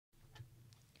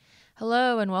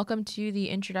Hello and welcome to the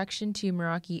Introduction to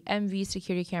Meraki MV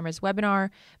Security Cameras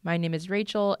webinar. My name is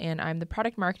Rachel and I'm the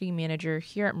Product Marketing Manager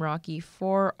here at Meraki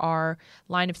for our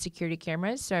line of security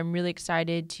cameras. So I'm really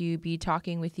excited to be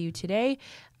talking with you today,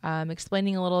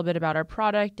 explaining a little bit about our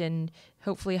product and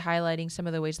hopefully highlighting some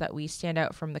of the ways that we stand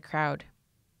out from the crowd.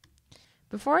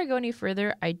 Before I go any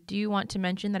further, I do want to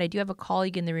mention that I do have a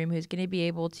colleague in the room who's going to be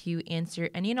able to answer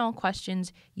any and all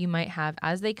questions you might have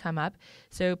as they come up.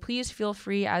 So please feel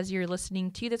free as you're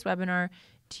listening to this webinar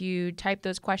to type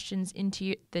those questions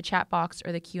into the chat box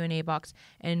or the Q&A box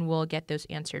and we'll get those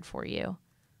answered for you.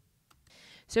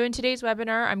 So in today's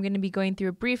webinar, I'm going to be going through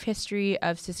a brief history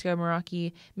of Cisco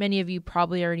Meraki. Many of you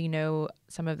probably already know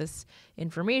some of this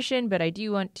information, but I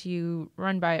do want to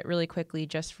run by it really quickly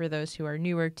just for those who are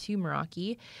newer to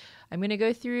Meraki. I'm going to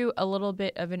go through a little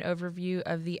bit of an overview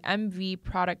of the MV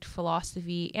product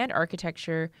philosophy and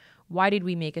architecture. Why did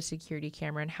we make a security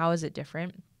camera and how is it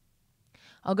different?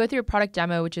 I'll go through a product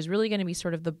demo, which is really going to be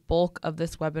sort of the bulk of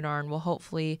this webinar and will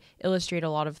hopefully illustrate a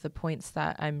lot of the points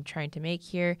that I'm trying to make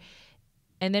here.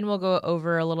 And then we'll go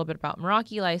over a little bit about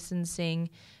Meraki licensing.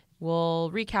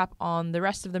 We'll recap on the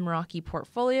rest of the Meraki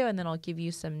portfolio, and then I'll give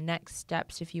you some next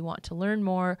steps if you want to learn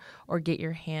more or get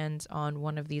your hands on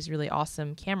one of these really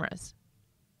awesome cameras.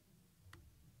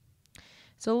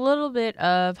 So a little bit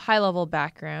of high-level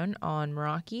background on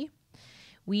Meraki.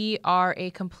 We are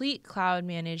a complete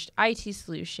cloud-managed IT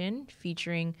solution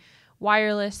featuring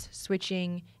wireless,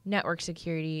 switching, network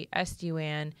security,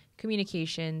 SD-WAN,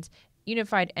 communications,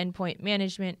 unified endpoint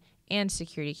management, and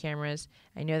security cameras.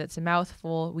 I know that's a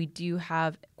mouthful. We do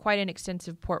have quite an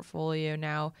extensive portfolio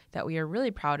now that we are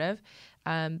really proud of.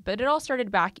 But it all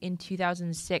started back in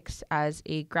 2006 as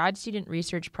a grad student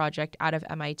research project out of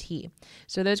MIT.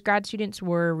 So those grad students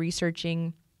were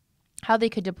researching how they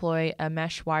could deploy a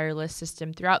mesh wireless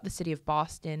system throughout the city of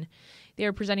Boston. They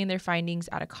were presenting their findings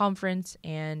at a conference,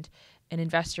 and an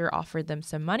investor offered them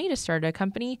some money to start a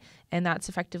company, and that's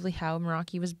effectively how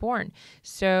Meraki was born.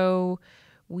 So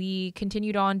we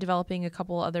continued on developing a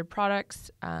couple other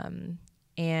products,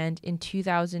 and in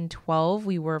 2012,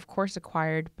 we were, of course,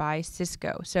 acquired by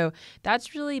Cisco. So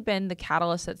that's really been the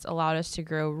catalyst that's allowed us to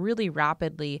grow really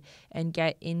rapidly and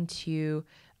get into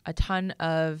a ton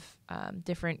of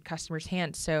different customers'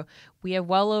 hands. So we have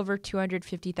well over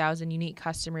 250,000 unique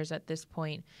customers at this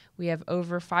point. We have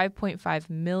over 5.5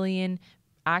 million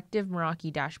active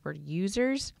Meraki dashboard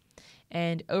users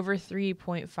and over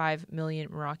 3.5 million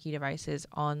Meraki devices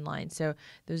online. So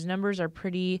those numbers are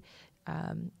pretty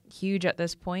huge at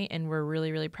this point, and we're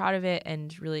really, really proud of it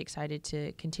and really excited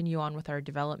to continue on with our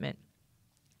development.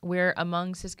 We're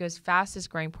among Cisco's fastest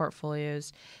growing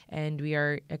portfolios, and we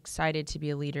are excited to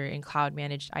be a leader in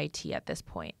cloud-managed IT at this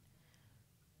point.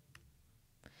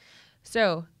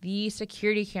 So the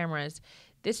security cameras.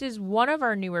 This is one of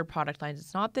our newer product lines.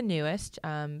 It's not the newest,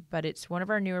 but it's one of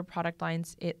our newer product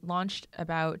lines. It launched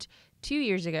about 2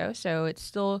 years ago, so it's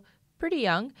still pretty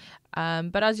young.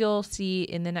 But as you'll see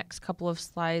in the next couple of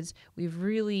slides, we've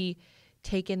really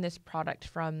taken this product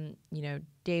from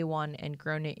day one and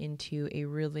grown it into a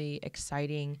really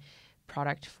exciting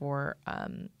product for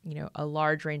a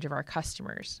large range of our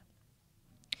customers.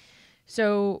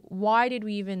 So why did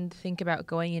we even think about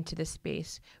going into this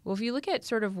space? Well, if you look at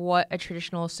sort of what a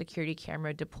traditional security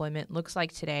camera deployment looks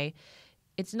like today,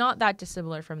 it's not that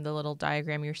dissimilar from the little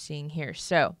diagram you're seeing here.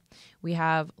 So we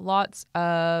have lots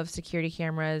of security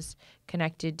cameras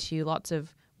connected to lots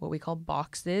of what we call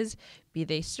boxes, be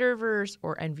they servers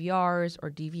or NVRs or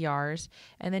DVRs,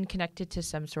 and then connected to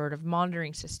some sort of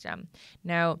monitoring system.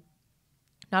 Now,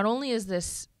 not only is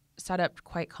this setup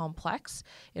quite complex,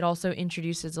 it also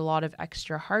introduces a lot of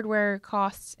extra hardware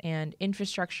costs and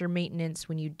infrastructure maintenance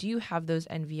when you do have those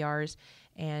NVRs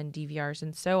and DVRs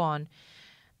and so on.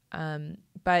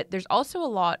 But there's also a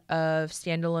lot of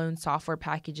standalone software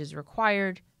packages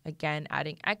required, again,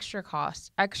 adding extra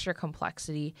costs, extra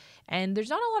complexity, and there's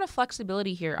not a lot of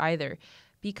flexibility here either.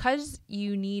 Because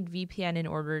you need VPN in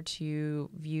order to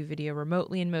view video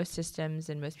remotely in most systems,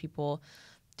 and most people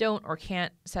don't or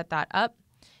can't set that up,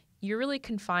 you're really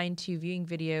confined to viewing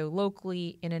video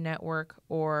locally in a network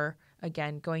or,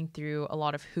 again, going through a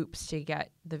lot of hoops to get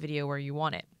the video where you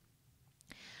want it.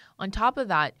 On top of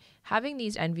that, having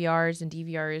these NVRs and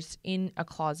DVRs in a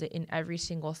closet in every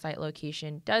single site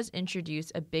location does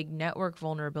introduce a big network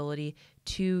vulnerability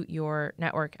to your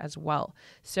network as well.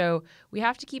 So we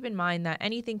have to keep in mind that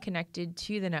anything connected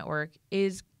to the network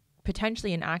is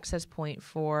potentially an access point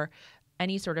for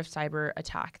any sort of cyber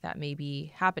attack that may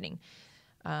be happening.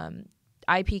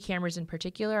 IP cameras in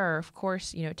particular are, of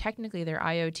course, technically they're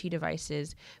IoT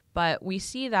devices, but we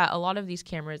see that a lot of these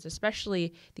cameras,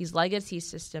 especially these legacy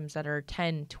systems that are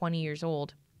 10, 20 years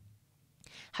old,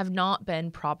 have not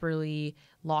been properly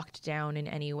locked down in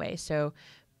any way. So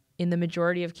in the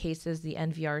majority of cases, the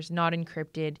NVR is not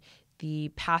encrypted. The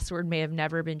password may have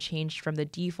never been changed from the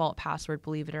default password,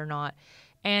 believe it or not.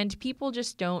 And people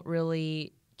just don't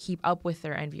really keep up with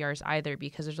their NVRs either,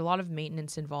 because there's a lot of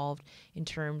maintenance involved in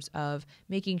terms of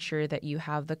making sure that you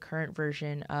have the current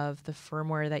version of the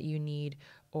firmware that you need,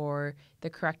 or the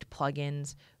correct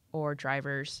plugins or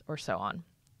drivers, or so on.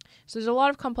 So there's a lot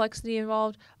of complexity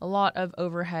involved, a lot of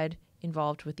overhead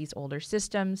involved with these older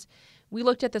systems. We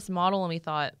looked at this model and we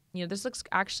thought, this looks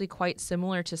actually quite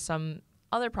similar to some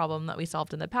other problem that we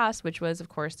solved in the past, which was, of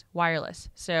course, wireless.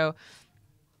 So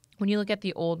when you look at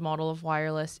the old model of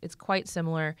wireless, it's quite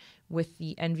similar, with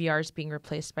the NVRs being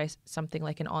replaced by something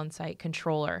like an on-site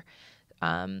controller.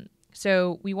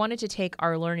 So we wanted to take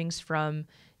our learnings from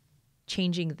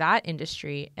changing that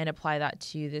industry and apply that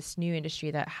to this new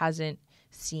industry that hasn't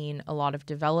seen a lot of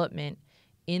development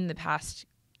in the past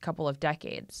couple of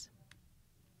decades.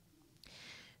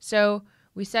 So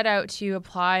we set out to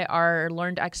apply our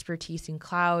learned expertise in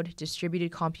cloud,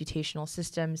 distributed computational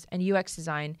systems, and UX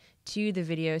design to the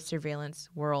video surveillance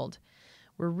world.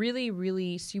 We're really,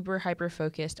 really super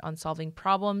hyper-focused on solving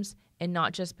problems and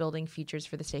not just building features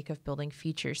for the sake of building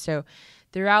features. So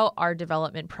throughout our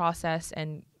development process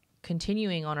and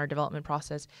continuing on our development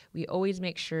process, we always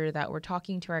make sure that we're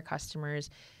talking to our customers,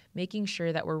 making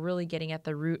sure that we're really getting at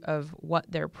the root of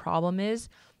what their problem is,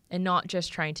 and not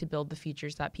just trying to build the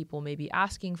features that people may be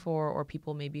asking for or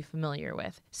people may be familiar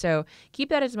with. So keep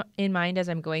that in mind as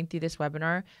I'm going through this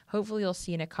webinar. Hopefully you'll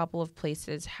see in a couple of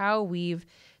places how we've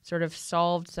sort of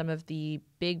solved some of the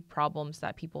big problems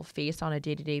that people face on a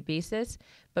day-to-day basis,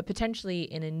 but potentially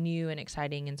in a new and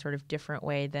exciting and sort of different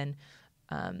way than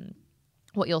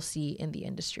what you'll see in the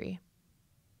industry.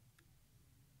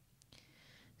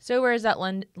 So where has that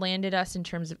landed us in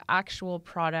terms of actual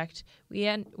product?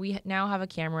 We now have a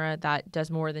camera that does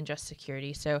more than just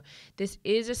security. So this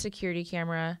is a security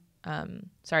camera.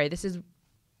 This is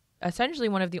essentially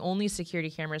one of the only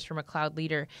security cameras from a cloud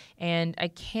leader. And I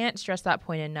can't stress that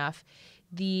point enough.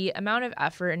 The amount of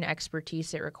effort and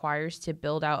expertise it requires to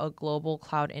build out a global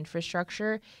cloud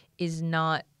infrastructure is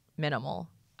not minimal.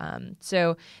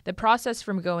 So the process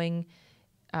from going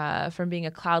from being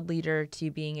a cloud leader to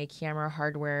being a camera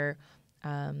hardware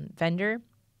vendor,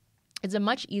 it's a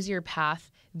much easier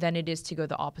path than it is to go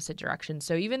the opposite direction.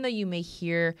 So even though you may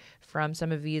hear from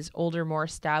some of these older, more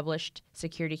established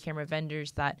security camera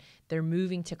vendors that they're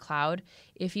moving to cloud,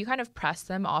 if you kind of press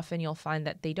them, often you'll find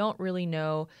that they don't really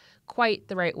know quite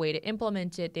the right way to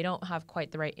implement it. They don't have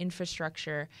quite the right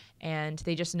infrastructure, and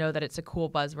they just know that it's a cool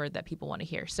buzzword that people want to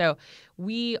hear. So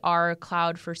we are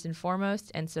cloud first and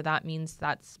foremost, and so that means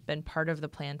that's been part of the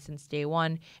plan since day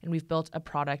one, and we've built a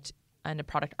product and a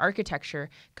product architecture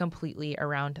completely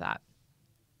around that.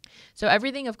 So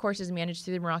everything, of course, is managed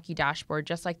through the Meraki dashboard,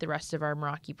 just like the rest of our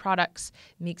Meraki products.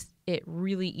 Makes it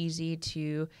really easy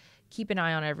to keep an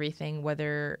eye on everything,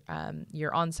 whether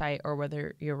you're on-site or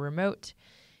whether you're remote.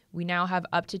 We now have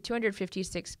up to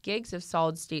 256 gigs of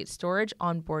solid-state storage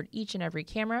on board each and every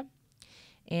camera.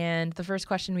 And the first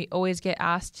question we always get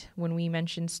asked when we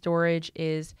mention storage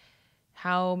is,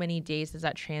 how many days does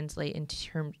that translate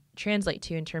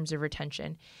to in terms of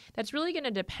retention? That's really going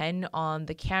to depend on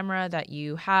the camera that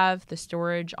you have, the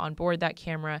storage on board that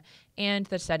camera, and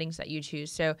the settings that you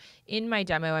choose. So in my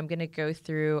demo, I'm going to go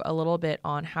through a little bit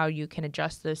on how you can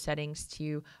adjust those settings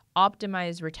to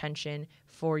optimize retention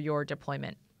for your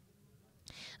deployment.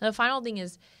 Now, the final thing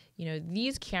is,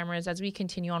 these cameras, as we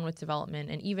continue on with development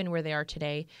and even where they are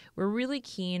today, we're really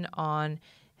keen on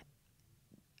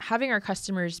having our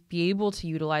customers be able to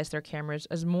utilize their cameras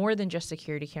as more than just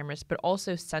security cameras, but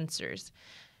also sensors.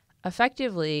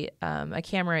 Effectively, a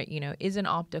camera, is an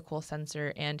optical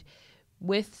sensor, and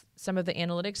with some of the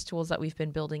analytics tools that we've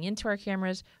been building into our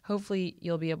cameras, hopefully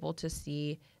you'll be able to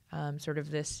see sort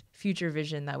of this future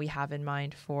vision that we have in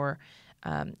mind for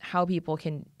how people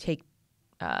can take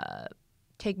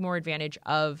more advantage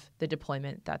of the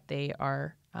deployment that they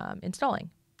are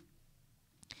installing.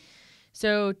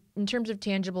 So in terms of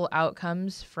tangible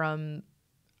outcomes from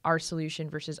our solution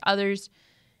versus others,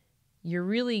 you're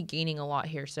really gaining a lot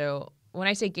here. So when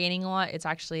I say gaining a lot, it's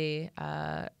actually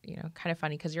kind of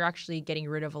funny, because you're actually getting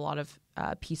rid of a lot of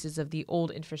pieces of the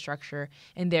old infrastructure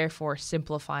and therefore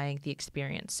simplifying the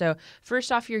experience. So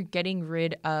first off, you're getting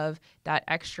rid of that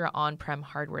extra on-prem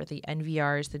hardware, the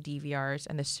NVRs, the DVRs,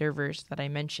 and the servers that I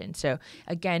mentioned. So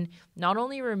again, not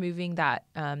only removing that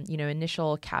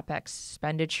initial CapEx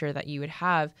expenditure that you would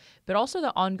have, but also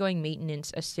the ongoing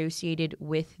maintenance associated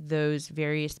with those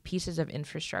various pieces of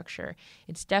infrastructure.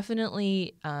 It's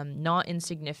definitely not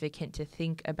insignificant to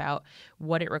think about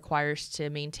what it requires to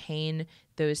maintain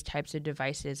those types of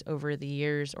devices over the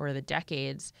years or the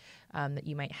decades that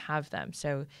you might have them.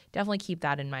 So definitely keep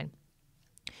that in mind.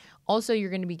 Also, you're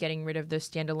going to be getting rid of those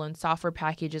standalone software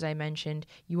packages I mentioned.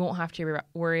 You won't have to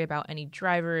worry about any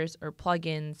drivers or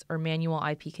plugins or manual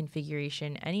IP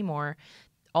configuration anymore.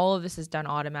 All of this is done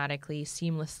automatically,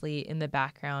 seamlessly in the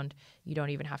background. You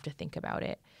don't even have to think about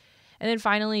it. And then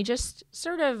finally, just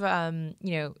sort of,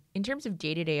 in terms of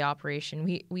day-to-day operation,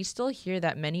 we still hear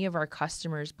that many of our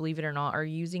customers, believe it or not, are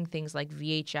using things like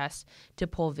VHS to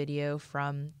pull video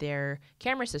from their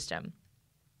camera system.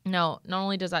 Now, not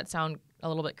only does that sound a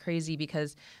little bit crazy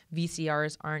because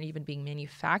VCRs aren't even being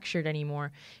manufactured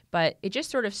anymore, but it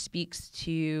just sort of speaks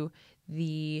to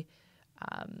the,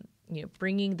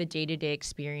 bringing the day-to-day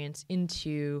experience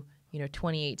into,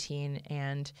 2018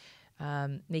 and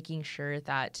making sure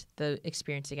that the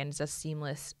experience, again, is as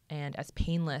seamless and as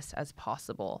painless as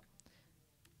possible.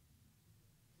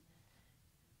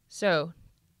 So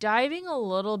diving a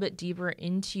little bit deeper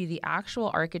into the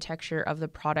actual architecture of the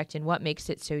product and what makes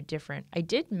it so different, I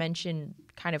did mention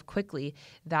kind of quickly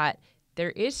that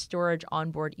there is storage on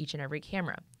board each and every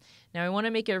camera. Now, I want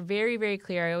to make it very, very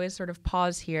clear. I always sort of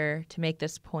pause here to make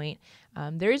this point.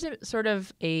 There is a sort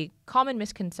of a common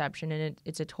misconception, and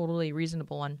it's a totally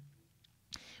reasonable one.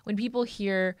 When people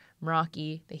hear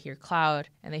Meraki, they hear cloud,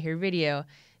 and they hear video,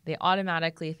 they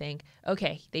automatically think,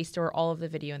 okay, they store all of the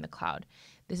video in the cloud.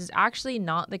 This is actually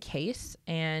not the case,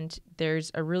 and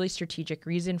there's a really strategic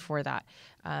reason for that.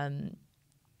 When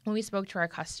we spoke to our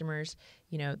customers,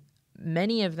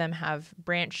 many of them have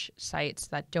branch sites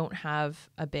that don't have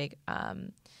a big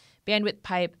bandwidth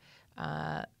pipe.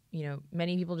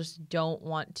 Many people just don't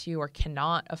want to or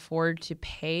cannot afford to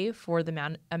pay for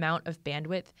the amount of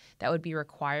bandwidth that would be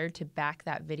required to back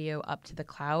that video up to the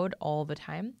cloud all the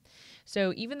time.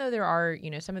 So even though there are,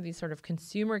 some of these sort of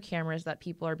consumer cameras that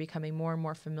people are becoming more and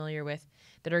more familiar with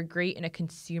that are great in a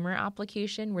consumer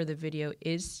application where the video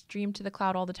is streamed to the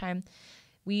cloud all the time,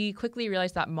 we quickly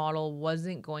realized that model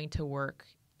wasn't going to work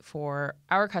for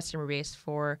our customer base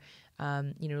for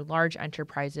large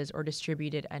enterprises or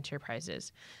distributed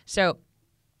enterprises. So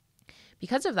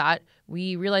because of that,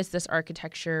 we realized this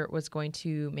architecture was going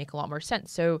to make a lot more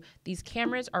sense. So these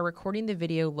cameras are recording the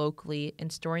video locally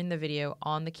and storing the video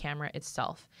on the camera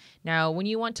itself. Now, when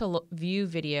you want to view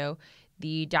video,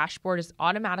 the dashboard is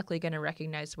automatically going to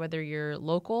recognize whether you're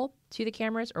local to the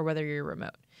cameras or whether you're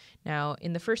remote. Now,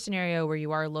 in the first scenario where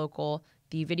you are local,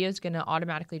 the video is going to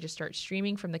automatically just start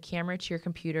streaming from the camera to your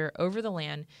computer over the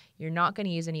LAN. You're not going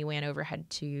to use any WAN overhead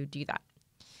to do that.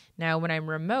 Now, when I'm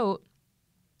remote,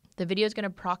 the video is going to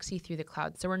proxy through the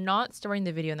cloud. So we're not storing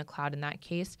the video in the cloud in that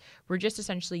case. We're just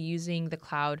essentially using the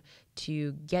cloud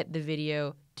to get the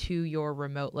video to your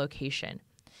remote location.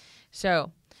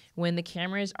 So when the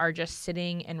cameras are just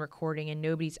sitting and recording and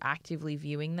nobody's actively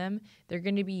viewing them, they're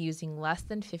going to be using less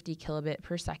than 50 kilobit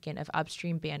per second of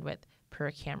upstream bandwidth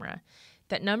per camera.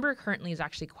 That number currently is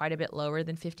actually quite a bit lower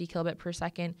than 50 kilobit per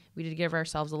second. We did give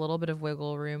ourselves a little bit of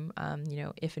wiggle room,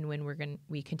 if and when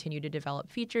we continue to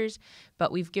develop features,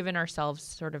 but we've given ourselves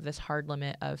sort of this hard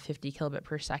limit of 50 kilobit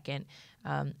per second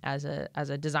as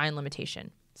a design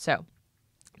limitation. So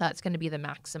that's going to be the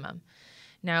maximum.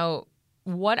 Now,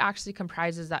 what actually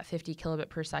comprises that 50 kilobit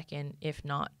per second if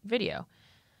not video?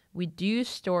 We do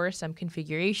store some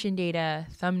configuration data,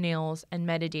 thumbnails, and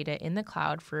metadata in the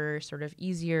cloud for sort of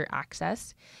easier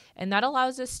access. And that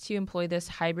allows us to employ this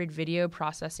hybrid video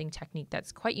processing technique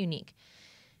that's quite unique.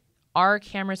 Our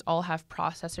cameras all have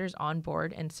processors on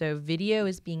board, and so video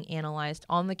is being analyzed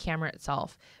on the camera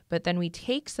itself. But then we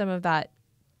take some of that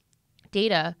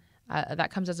data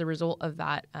that comes as a result of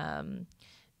that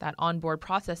onboard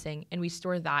processing, and we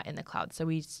store that in the cloud. So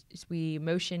we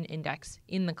motion index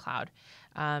in the cloud.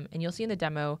 And you'll see in the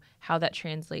demo how that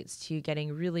translates to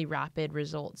getting really rapid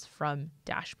results from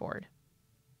dashboard.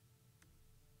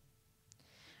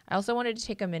 I also wanted to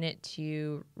take a minute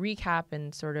to recap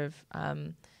and sort of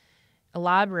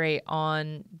elaborate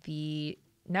on the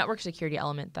network security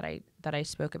element that I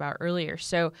spoke about earlier.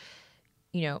 So,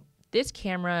 this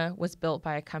camera was built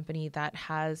by a company that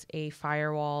has a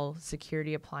firewall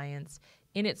security appliance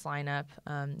in its lineup.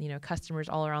 Customers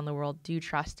all around the world do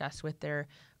trust us with their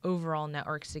overall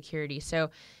network security. So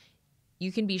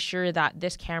you can be sure that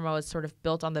this camera is sort of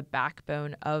built on the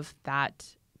backbone of that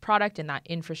product and that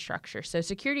infrastructure. So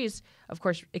security is, of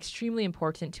course, extremely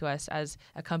important to us as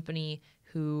a company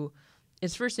who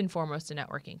is first and foremost a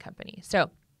networking company.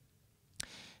 So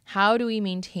how do we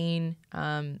maintain,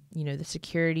 the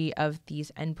security of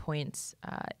these endpoints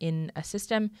in a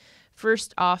system?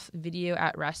 First off, video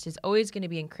at rest is always going to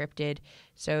be encrypted.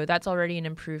 So that's already an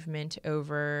improvement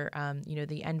over,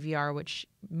 the NVR, which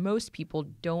most people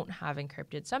don't have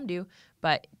encrypted. Some do,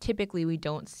 but typically we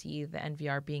don't see the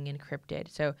NVR being encrypted.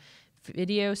 So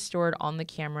video stored on the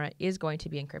camera is going to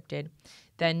be encrypted.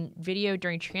 Then video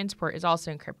during transport is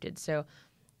also encrypted. So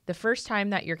the first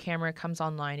time that your camera comes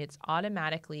online, it's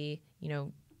automatically,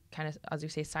 kind of, as we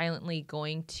say, silently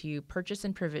going to purchase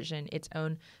and provision its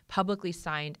own publicly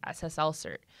signed SSL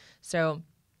cert. So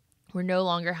we're no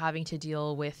longer having to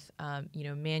deal with,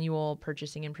 manual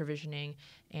purchasing and provisioning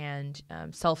and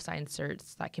self-signed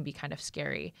certs that can be kind of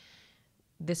scary.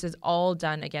 This is all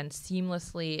done, again,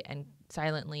 seamlessly and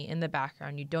silently in the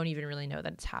background. You don't even really know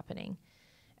that it's happening.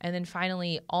 And then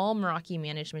finally, all Meraki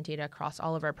management data across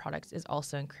all of our products is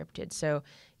also encrypted. So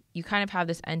you kind of have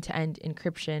this end-to-end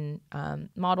encryption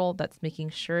model that's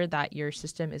making sure that your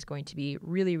system is going to be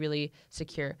really, really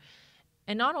secure.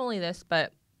 And not only this,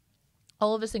 but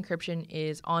all of this encryption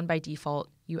is on by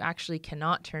default. You actually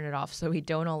cannot turn it off, so we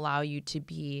don't allow you to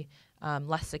be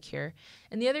less secure.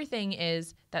 And the other thing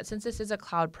is that since this is a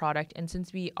cloud product, and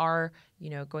since we are,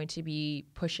 going to be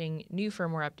pushing new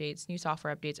firmware updates, new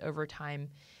software updates over time,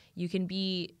 you can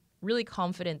be really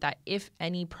confident that if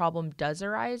any problem does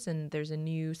arise and there's a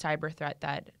new cyber threat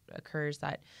that occurs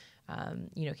that,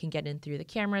 can get in through the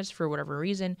cameras for whatever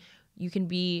reason, you can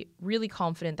be really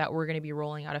confident that we're going to be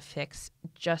rolling out a fix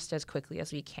just as quickly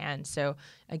as we can. So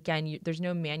again, there's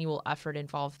no manual effort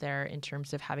involved there in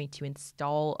terms of having to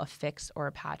install a fix or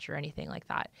a patch or anything like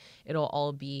that. It'll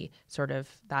all be sort of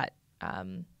that,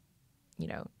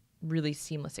 really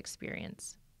seamless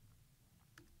experience.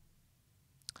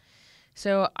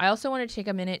 So I also want to take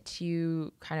a minute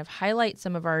to kind of highlight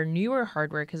some of our newer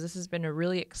hardware because this has been a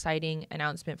really exciting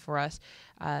announcement for us.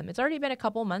 It's already been a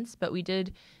couple months, but we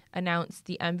did announce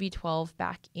the MV12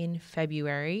 back in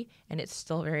February, and it's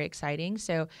still very exciting.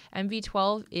 So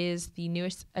MV12 is the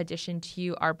newest addition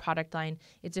to our product line.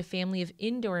 It's a family of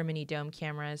indoor mini dome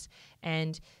cameras,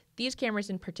 and these cameras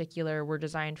in particular were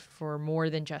designed for more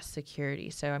than just security.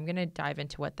 So I'm going to dive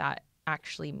into what that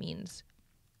actually means.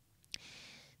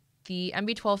 The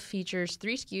MV12 features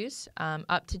 3 SKUs,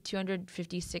 up to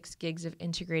 256 gigs of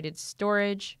integrated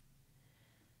storage,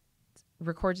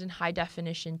 records in high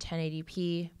definition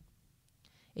 1080p.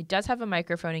 It does have a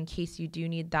microphone in case you do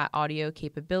need that audio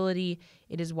capability.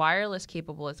 It is wireless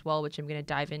capable as well, which I'm going to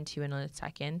dive into in a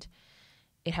second.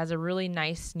 It has a really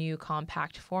nice new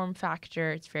compact form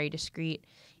factor. It's very discreet.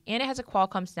 And it has a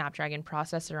Qualcomm Snapdragon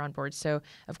processor on board. So,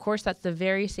 of course, that's the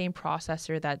very same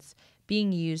processor that's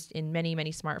being used in many,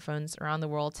 many smartphones around the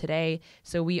world today.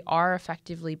 So we are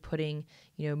effectively putting,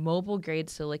 mobile-grade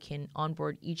silicon on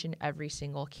board each and every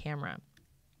single camera.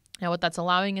 Now, what that's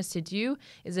allowing us to do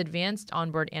is advanced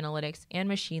onboard analytics and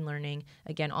machine learning,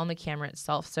 again, on the camera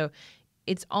itself. So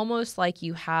it's almost like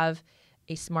you have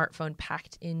a smartphone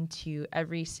packed into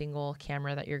every single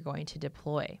camera that you're going to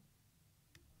deploy.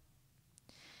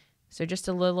 So just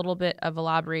a little bit of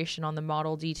elaboration on the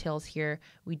model details here.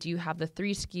 We do have the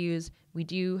 3 SKUs. We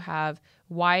do have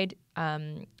wide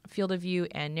field of view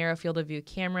and narrow field of view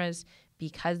cameras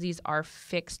because these are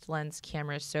fixed lens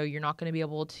cameras. So you're not going to be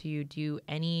able to do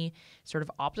any sort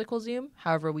of optical zoom.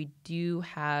 However, we do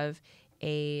have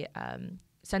a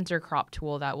sensor crop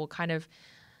tool that will kind of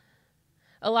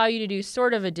allow you to do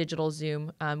sort of a digital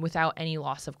zoom without any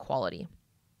loss of quality.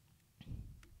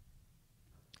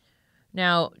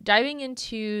 Now, diving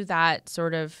into that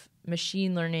sort of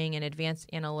machine learning and advanced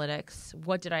analytics,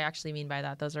 what did I actually mean by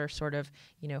that? Those are sort of,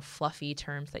 fluffy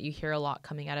terms that you hear a lot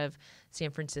coming out of San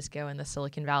Francisco and the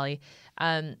Silicon Valley.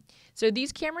 So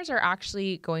these cameras are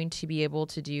actually going to be able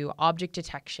to do object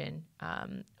detection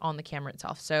on the camera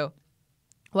itself. So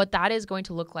what that is going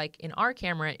to look like in our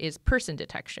camera is person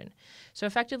detection. So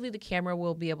effectively, the camera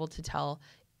will be able to tell,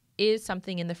 is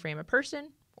something in the frame a person?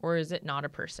 Or is it not a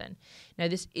person? Now,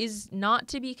 this is not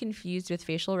to be confused with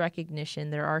facial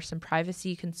recognition. There are some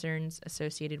privacy concerns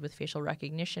associated with facial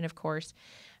recognition, of course.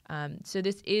 So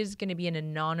this is going to be an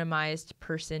anonymized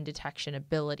person detection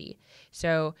ability.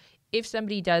 So if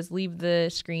somebody does leave the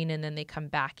screen and then they come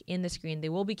back in the screen, they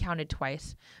will be counted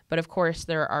twice. But of course,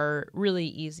 there are really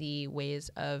easy ways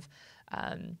of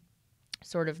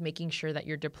sort of making sure that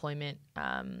your deployment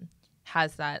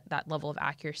has that level of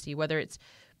accuracy, whether it's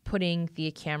putting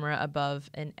the camera above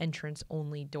an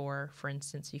entrance-only door, for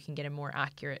instance, you can get a more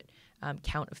accurate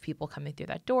count of people coming through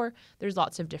that door. There's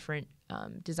lots of different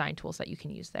design tools that you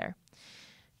can use there.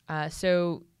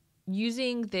 So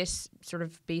using this sort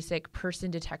of basic person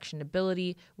detection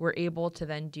ability, we're able to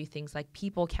then do things like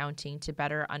people counting to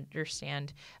better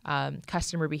understand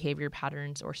customer behavior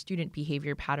patterns or student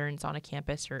behavior patterns on a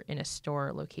campus or in a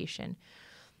store location.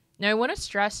 Now, I want to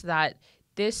stress that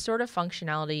this sort of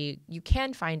functionality, you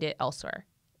can find it elsewhere.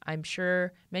 I'm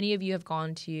sure many of you have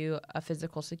gone to a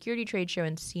physical security trade show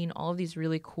and seen all of these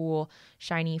really cool,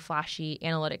 shiny, flashy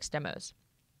analytics demos.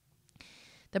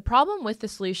 The problem with the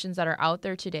solutions that are out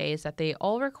there today is that they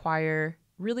all require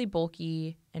really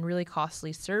bulky and really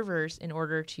costly servers in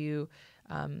order to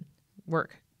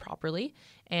work properly.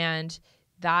 And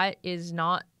that is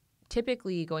not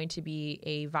typically going to be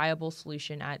a viable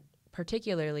solution at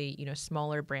particularly,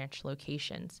 smaller branch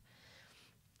locations.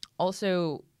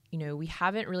 Also, we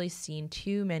haven't really seen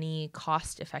too many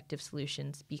cost-effective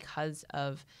solutions because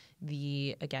of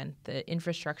the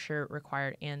infrastructure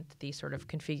required and the sort of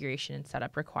configuration and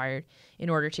setup required in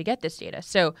order to get this data.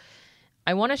 So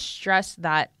I want to stress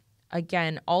that,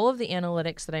 again, all of the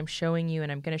analytics that I'm showing you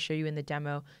and I'm going to show you in the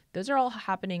demo, those are all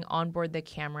happening on board the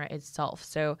camera itself.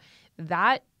 So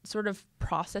that sort of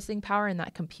processing power and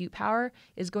that compute power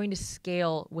is going to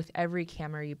scale with every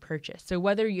camera you purchase. So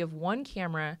whether you have one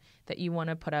camera that you want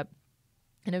to put up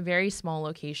in a very small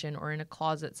location or in a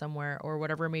closet somewhere or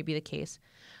whatever may be the case,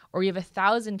 or you have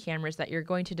 1,000 cameras that you're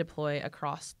going to deploy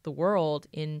across the world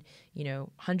in,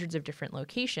 hundreds of different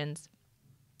locations,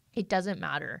 it doesn't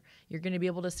matter. You're going to be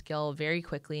able to scale very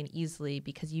quickly and easily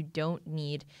because you don't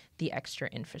need the extra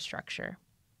infrastructure.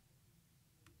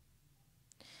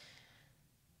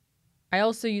 I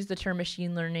also use the term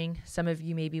machine learning. Some of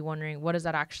you may be wondering, what does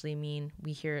that actually mean?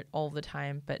 We hear it all the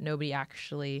time, but nobody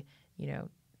actually,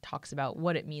 talks about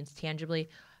what it means tangibly.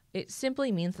 It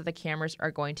simply means that the cameras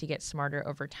are going to get smarter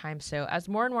over time. So as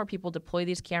more and more people deploy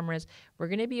these cameras, we're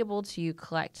going to be able to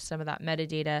collect some of that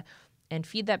metadata and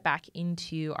feed that back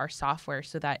into our software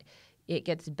so that it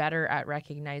gets better at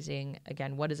recognizing,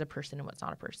 again, what is a person and what's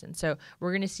not a person. So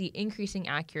we're going to see increasing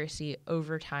accuracy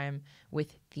over time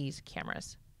with these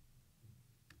cameras.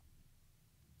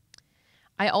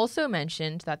 I also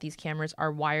mentioned that these cameras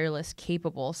are wireless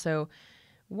capable. So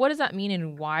what does that mean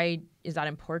and why is that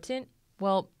important?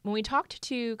 Well, when we talked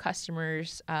to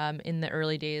customers in the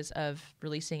early days of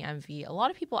releasing MV, a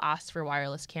lot of people asked for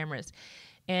wireless cameras.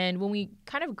 And when we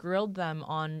kind of grilled them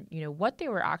on, what they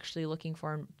were actually looking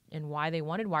for and why they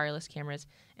wanted wireless cameras,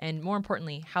 and more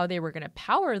importantly, how they were going to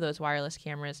power those wireless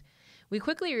cameras, we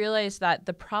quickly realized that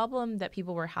the problem that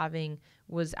people were having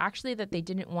was actually that they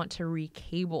didn't want to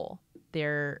recable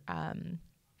their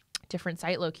different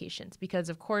site locations because,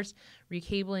 of course,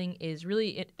 recabling is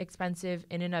really expensive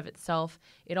in and of itself.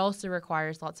 It also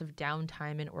requires lots of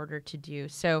downtime in order to do.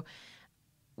 So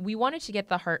we wanted to get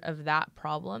the heart of that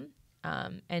problem.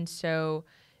 And so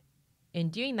in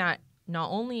doing that, not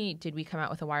only did we come out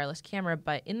with a wireless camera,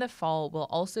 but in the fall, we'll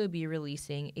also be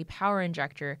releasing a power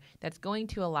injector that's going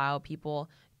to allow people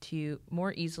to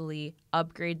more easily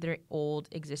upgrade their old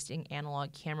existing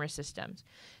analog camera systems.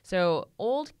 So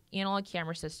old analog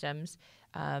camera systems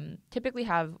typically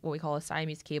have what we call a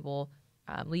Siamese cable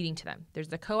leading to them. There's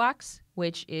the coax,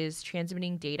 which is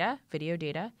transmitting data, video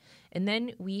data, and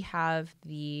then we have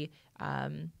the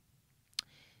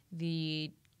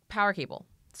power cable.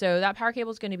 So that power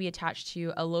cable is going to be attached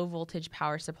to a low voltage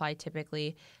power supply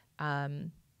typically.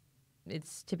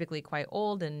 It's typically quite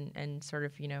old and sort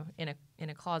of, in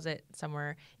a closet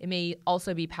somewhere. It may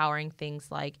also be powering things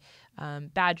like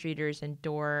badge readers and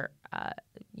door,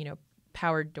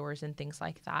 powered doors and things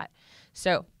like that.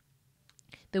 So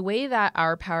the way that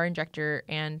our power injector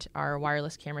and our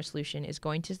wireless camera solution is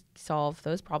going to solve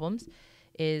those problems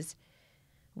is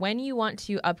when you want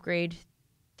to upgrade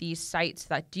these sites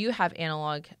that do have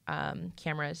analog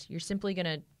cameras, you're simply going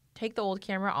to take the old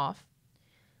camera off,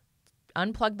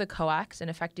 unplug the coax and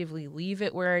effectively leave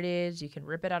it where it is. You can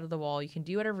rip it out of the wall. You can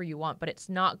do whatever you want, but it's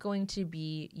not going to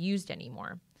be used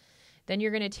anymore. Then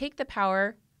you're going to take the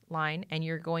power line and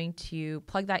you're going to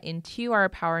plug that into our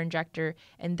power injector,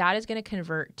 and that is going to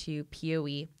convert to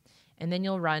PoE. And then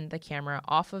you'll run the camera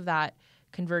off of that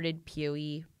converted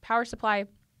PoE power supply,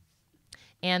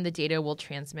 and the data will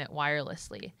transmit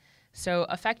wirelessly. So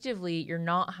effectively, you're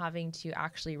not having to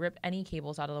actually rip any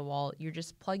cables out of the wall. You're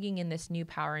just plugging in this new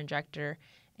power injector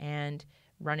and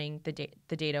running the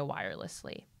data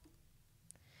wirelessly.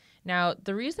 Now,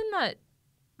 the reason that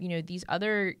these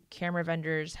other camera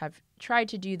vendors have tried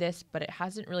to do this, but it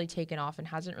hasn't really taken off and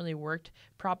hasn't really worked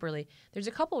properly, there's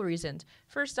a couple reasons.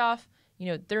 First off,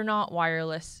 they're not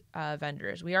wireless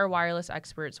vendors. We are wireless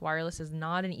experts. Wireless is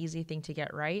not an easy thing to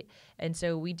get right. And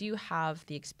so we do have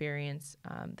the experience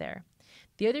there.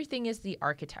 The other thing is the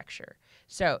architecture.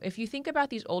 So if you think about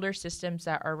these older systems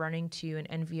that are running to an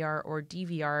NVR or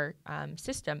DVR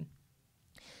system,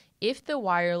 if the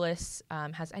wireless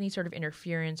has any sort of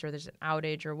interference or there's an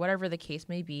outage or whatever the case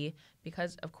may be,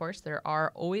 because of course there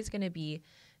are always going to be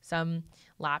some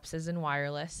lapses in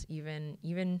wireless, even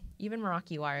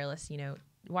Meraki wireless,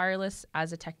 wireless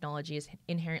as a technology is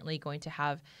inherently going to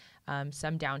have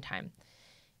some downtime.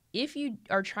 If you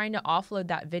are trying to offload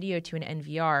that video to an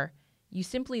NVR, you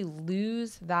simply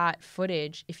lose that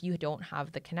footage if you don't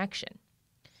have the connection.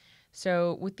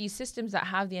 So with these systems that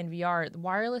have the NVR, the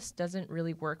wireless doesn't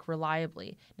really work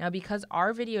reliably. Now, because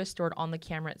our video is stored on the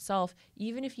camera itself,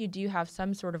 even if you do have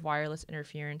some sort of wireless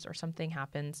interference or something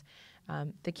happens,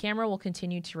 the camera will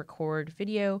continue to record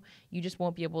video. You just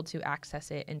won't be able to access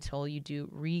it until you do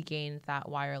regain that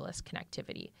wireless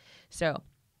connectivity. So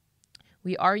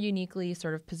we are uniquely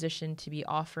sort of positioned to be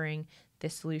offering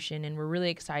this solution, and we're really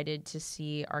excited to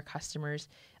see our customers,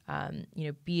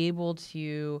 be able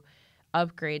to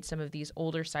upgrade some of these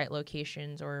older site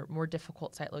locations or more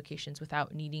difficult site locations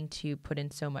without needing to put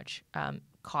in so much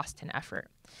cost and effort.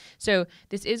 So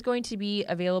this is going to be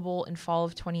available in fall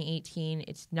of 2018.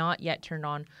 It's not yet turned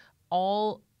on.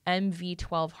 All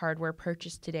MV12 hardware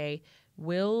purchased today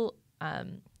will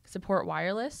support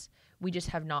wireless. We just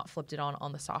have not flipped it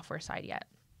on the software side yet.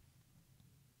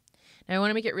 Now I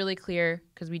want to make it really clear,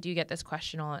 because we do get this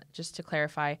question a lot, just to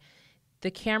clarify,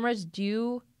 the cameras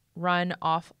do run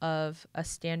off of a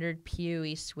standard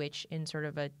PoE switch in sort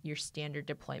of your standard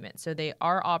deployment. So they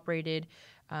are operated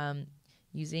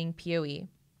using PoE.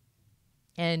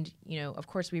 And, of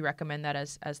course, we recommend that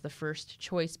as the first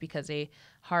choice, because a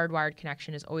hardwired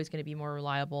connection is always going to be more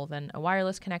reliable than a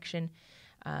wireless connection.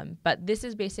 But this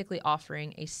is basically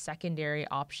offering a secondary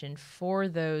option for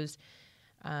those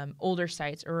older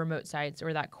sites or remote sites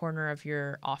or that corner of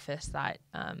your office that,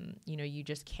 you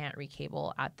just can't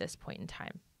recable at this point in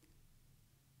time.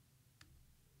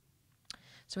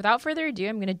 So without further ado,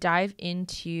 I'm going to dive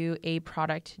into a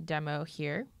product demo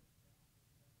here.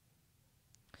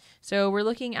 So we're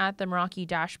looking at the Meraki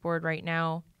dashboard right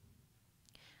now.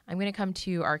 I'm going to come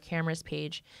to our cameras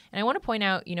page, and I want to point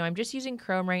out, I'm just using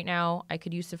Chrome right now. I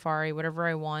could use Safari, whatever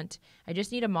I want. I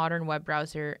just need a modern web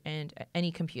browser and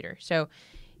any computer. So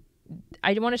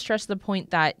I want to stress the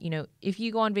point that, if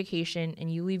you go on vacation and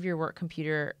you leave your work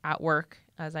computer at work,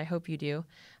 as I hope you do,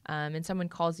 and someone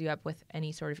calls you up with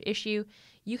any sort of issue,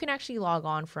 you can actually log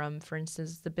on from, for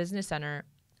instance, the business center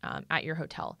at your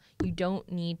hotel. You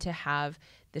don't need to have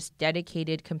this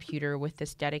dedicated computer with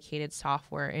this dedicated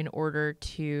software in order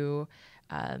to,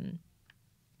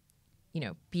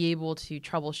 be able to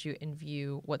troubleshoot and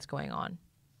view what's going on.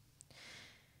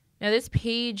 Now, this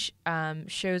page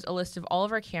shows a list of all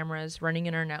of our cameras running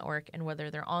in our network and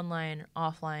whether they're online,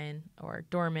 offline, or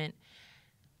dormant.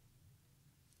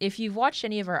 If you've watched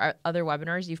any of our other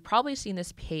webinars, you've probably seen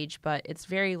this page, but it's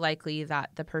very likely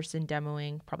that the person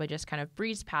demoing probably just kind of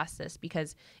breezed past this,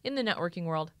 because in the networking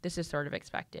world, this is sort of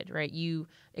expected, right? You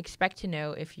expect to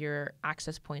know if your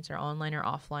access points are online or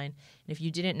offline. And if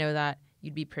you didn't know that,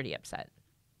 you'd be pretty upset.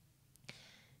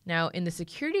 Now, in the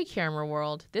security camera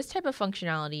world, this type of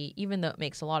functionality, even though it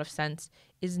makes a lot of sense,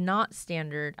 is not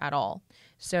standard at all.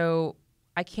 So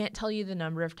I can't tell you the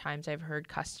number of times I've heard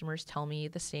customers tell me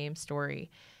the same story.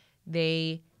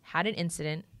 They had an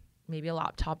incident, maybe a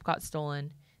laptop got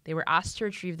stolen. They were asked to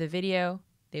retrieve the video.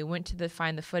 They went to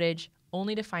find the footage,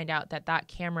 only to find out that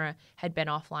camera had been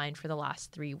offline for the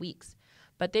last 3 weeks.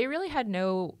 But they really had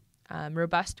no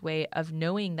robust way of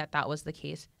knowing that was the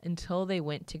case until they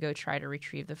went to go try to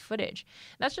retrieve the footage.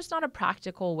 That's just not a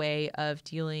practical way of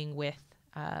dealing with,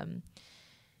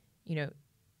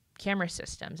 camera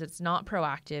systems. It's not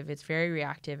proactive. It's very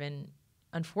reactive. And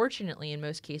unfortunately, in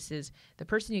most cases, the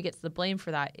person who gets the blame for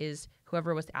that is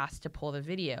whoever was asked to pull the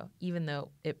video, even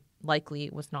though it likely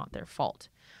was not their fault.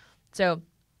 So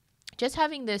just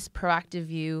having this proactive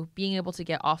view, being able to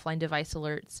get offline device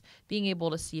alerts, being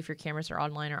able to see if your cameras are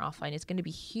online or offline is going to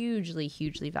be hugely,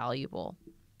 hugely valuable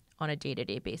on a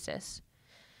day-to-day basis.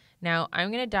 Now, I'm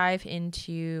going to dive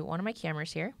into one of my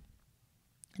cameras here.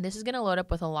 And this is going to load up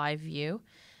with a live view.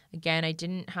 Again, I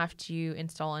didn't have to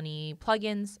install any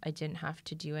plugins. I didn't have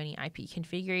to do any IP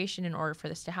configuration in order for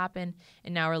this to happen.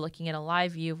 And now we're looking at a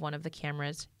live view of one of the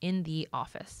cameras in the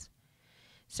office.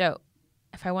 So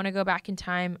if I want to go back in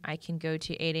time, I can go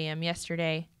to 8 a.m.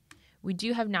 yesterday. We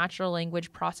do have natural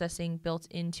language processing built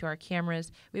into our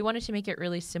cameras. We wanted to make it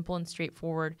really simple and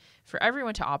straightforward for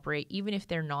everyone to operate, even if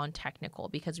they're non-technical,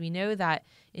 because we know that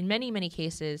in many, many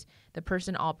cases, the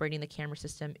person operating the camera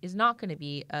system is not going to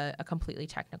be a completely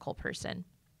technical person.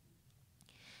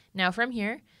 Now from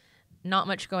here, not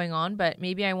much going on, but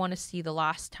maybe I want to see the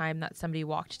last time that somebody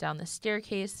walked down the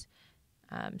staircase.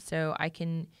 So I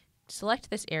can select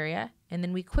this area, and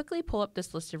then we quickly pull up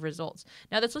this list of results.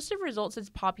 Now this list of results is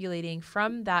populating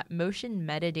from that motion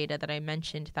metadata that I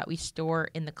mentioned that we store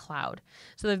in the cloud.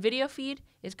 So the video feed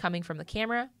is coming from the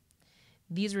camera.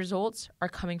 These results are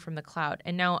coming from the cloud.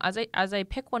 And now as I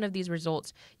pick one of these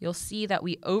results, you'll see that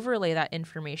we overlay that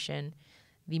information,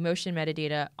 the motion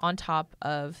metadata, on top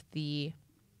of the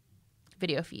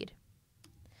video feed.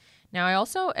 Now I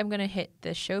also am going to hit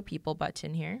the show people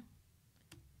button here,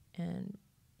 and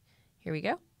here we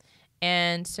go.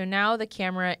 And so now the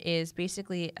camera is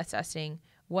basically assessing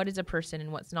what is a person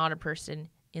and what's not a person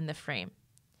in the frame.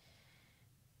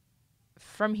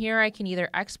 From here, I can either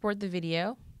export the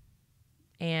video,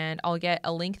 and I'll get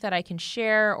a link that I can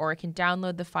share, or I can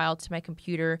download the file to my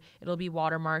computer. It'll be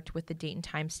watermarked with the date and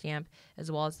time stamp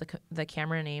as well as the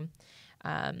camera name.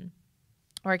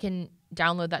 Or I can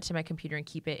download that to my computer and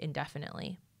keep it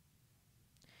indefinitely.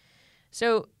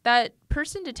 So that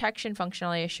person detection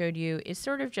functionality I showed you is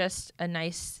sort of just a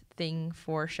nice thing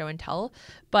for show and tell,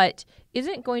 but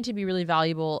isn't going to be really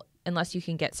valuable unless you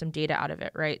can get some data out of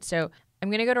it, right? So I'm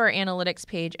going to go to our analytics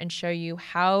page and show you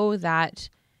how that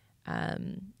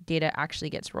data actually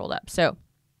gets rolled up. So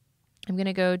I'm going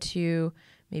to go to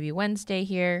maybe Wednesday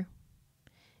here,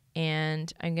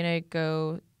 and I'm going to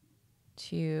go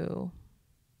to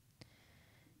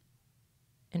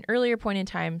an earlier point in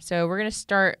time. So we're going to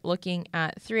start looking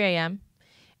at 3 a.m.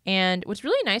 And what's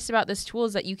really nice about this tool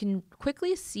is that you can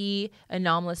quickly see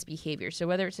anomalous behavior. So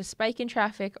whether it's a spike in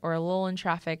traffic or a lull in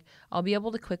traffic, I'll be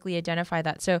able to quickly identify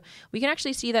that. So we can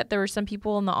actually see that there were some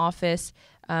people in the office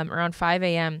around 5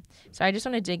 a.m. So I just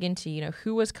want to dig into,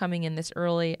 who was coming in this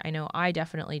early. I know I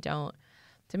definitely don't.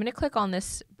 So I'm going to click on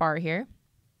this bar here,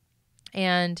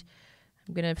 and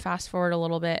I'm going to fast forward a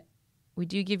little bit. We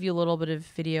do give you a little bit of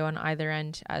video on either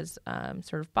end as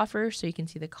sort of buffer, so you can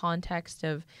see the context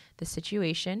of the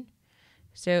situation.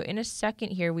 So in a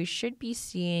second here, we should be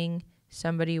seeing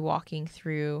somebody walking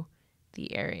through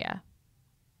the area.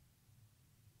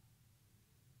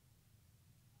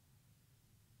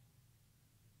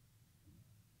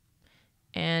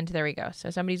 And there we go. So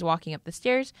somebody's walking up the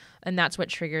stairs, and that's what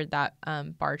triggered that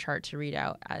bar chart to read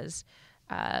out as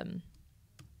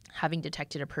having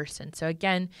detected a person. So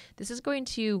again, this is going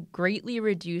to greatly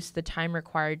reduce the time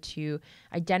required to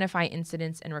identify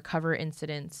incidents and recover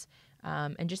incidents,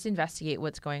 and just investigate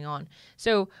what's going on.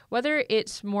 So whether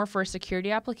it's more for a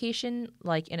security application,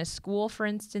 like in a school, for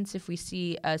instance, if we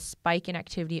see a spike in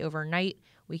activity overnight,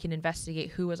 we can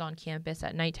investigate who was on campus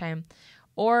at nighttime.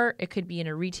 Or it could be in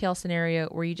a retail scenario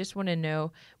where you just want to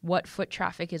know what foot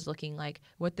traffic is looking like,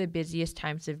 what the busiest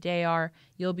times of day are.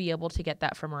 You'll be able to get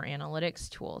that from our analytics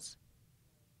tools.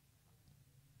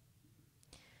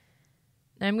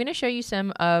 Now I'm going to show you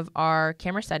some of our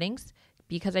camera settings,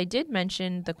 because I did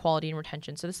mention the quality and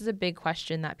retention. So this is a big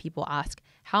question that people ask.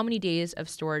 How many days of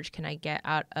storage can I get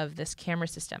out of this camera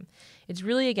system? It's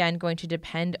really, again, going to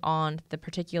depend on the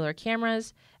particular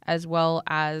cameras as well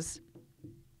as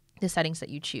the settings that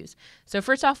you choose. So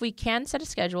first off, we can set a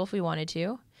schedule if we wanted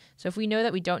to. So if we know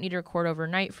that we don't need to record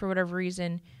overnight for whatever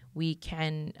reason, we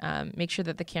can make sure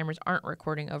that the cameras aren't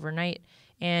recording overnight,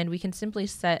 and we can simply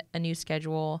set a new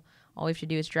schedule. All we have to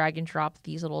do is drag and drop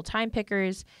these little time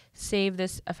pickers, save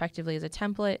this effectively as a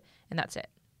template, and that's it.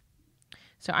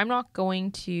 So I'm not going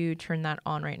to turn that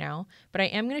on right now, but I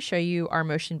am going to show you our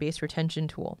motion-based retention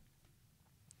tool.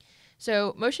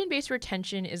 So motion-based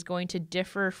retention is going to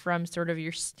differ from sort of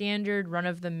your standard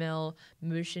run-of-the-mill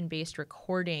motion-based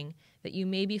recording that you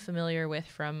may be familiar with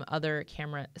from other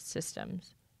camera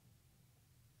systems.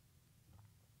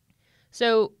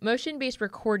 So motion-based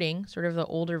recording, sort of the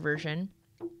older version,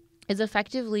 is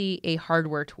effectively a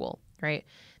hardware tool, right?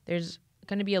 There's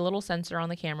going to be a little sensor on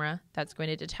the camera that's going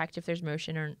to detect if there's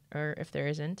motion or if there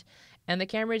isn't, and the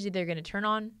camera is either going to turn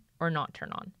on or not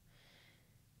turn on.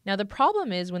 Now, the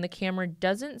problem is when the camera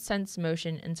doesn't sense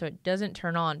motion and so it doesn't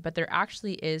turn on, but there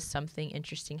actually is something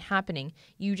interesting happening,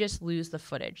 you just lose the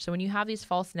footage. So when you have these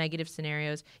false negative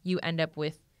scenarios, you end up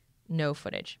with no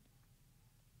footage.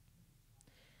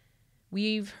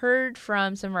 We've heard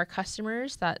from some of our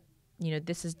customers that,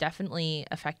 this has definitely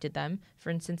affected them.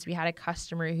 For instance, we had a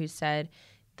customer who said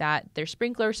that their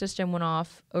sprinkler system went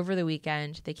off over the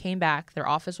weekend. They came back, their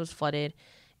office was flooded,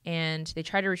 and they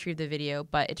tried to retrieve the video,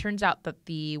 but it turns out that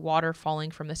the water falling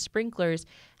from the sprinklers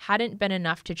hadn't been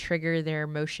enough to trigger their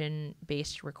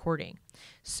motion-based recording.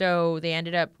 So they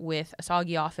ended up with a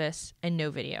soggy office and no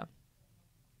video.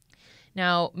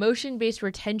 Now, motion-based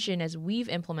retention, as we've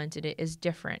implemented it, is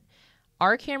different.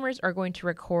 Our cameras are going to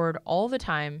record all the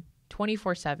time,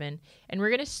 24/7, and we're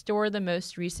going to store the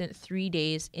most recent 3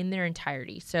 days in their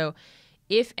entirety. So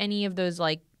if any of those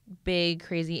like big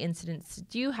crazy incidents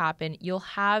do happen, you'll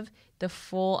have the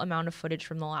full amount of footage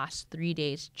from the last 3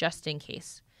 days just in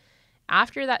case.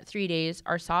 After that 3 days,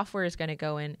 our software is going to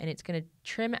go in and it's going to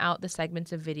trim out the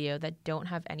segments of video that don't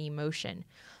have any motion.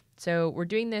 So we're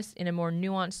doing this in a more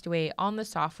nuanced way on the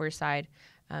software side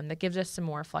that gives us some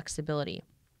more flexibility.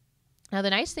 Now, the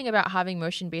nice thing about having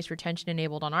motion-based retention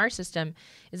enabled on our system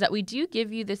is that we do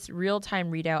give you this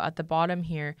real-time readout at the bottom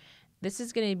here. This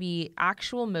is going to be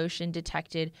actual motion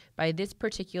detected by this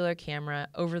particular camera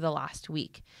over the last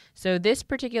week. So this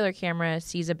particular camera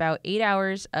sees about 8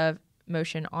 hours of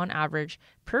motion on average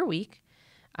per week.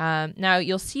 Now,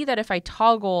 you'll see that if I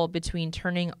toggle between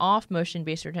turning off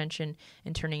motion-based retention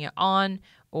and turning it on,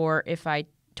 or if I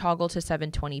toggle to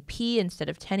 720p instead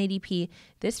of 1080p,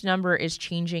 this number is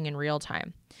changing in real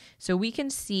time. So we can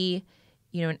see,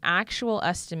 an actual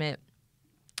estimate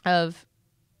of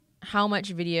how much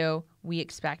video we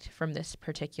expect from this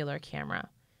particular camera.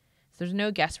 So there's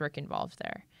no guesswork involved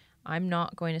there. I'm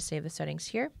not going to save the settings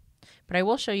here, but I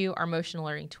will show you our motion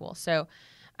alerting tool. So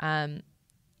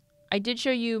I did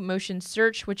show you motion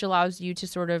search, which allows you to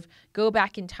sort of go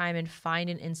back in time and find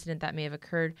an incident that may have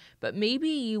occurred, but maybe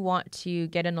you want to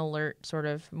get an alert sort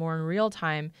of more in real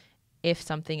time if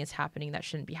something is happening that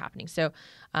shouldn't be happening. So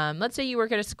let's say you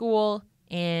work at a school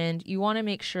and you want to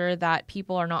make sure that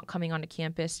people are not coming onto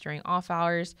campus during off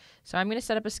hours. So I'm going to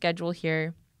set up a schedule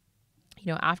here.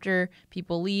 After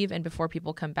people leave and before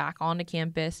people come back onto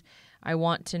campus, I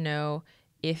want to know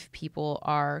if people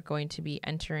are going to be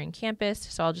entering campus.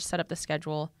 So I'll just set up the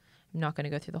schedule. I'm not going to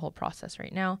go through the whole process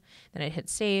right now. Then I hit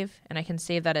save, and I can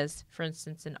save that as, for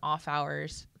instance, an off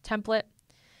hours template.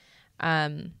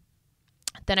 Then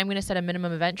I'm going to set a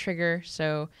minimum event trigger.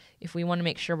 So if we want to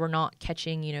make sure we're not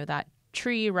catching, that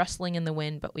tree rustling in the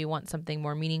wind, but we want something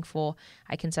more meaningful,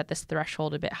 I can set this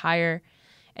threshold a bit higher.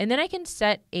 And then I can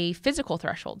set a physical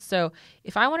threshold. So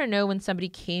if I want to know when somebody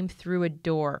came through a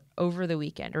door over the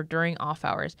weekend or during off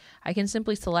hours, I can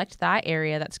simply select that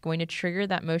area that's going to trigger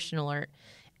that motion alert.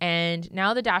 And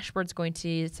now the dashboard's going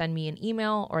to send me an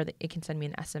email, or it can send me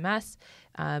an SMS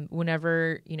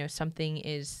whenever, something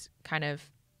is kind of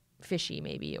fishy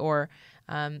maybe, or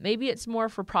maybe it's more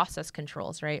for process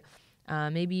controls, right?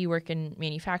 Maybe you work in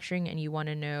manufacturing and you want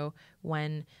to know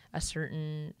when a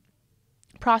certain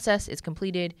process is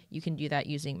completed. You can do that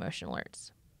using motion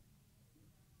alerts.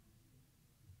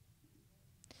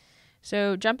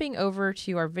 So jumping over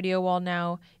to our video wall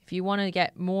now, if you want to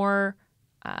get more,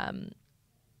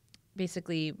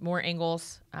 basically more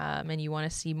angles, and you want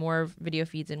to see more video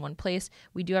feeds in one place,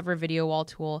 we do have our video wall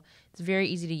tool. It's very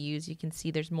easy to use. You can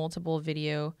see there's multiple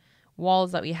video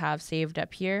walls that we have saved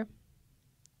up here.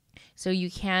 So you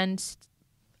can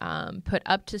put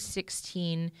up to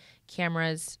 16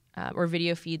 cameras or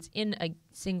video feeds in a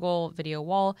single video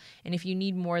wall. And if you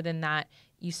need more than that,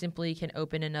 you simply can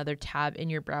open another tab in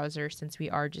your browser, since we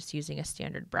are just using a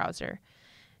standard browser.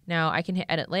 Now I can hit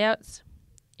edit layouts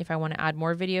if I want to add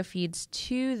more video feeds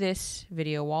to this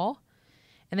video wall.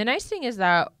 And the nice thing is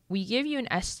that we give you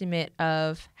an estimate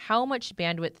of how much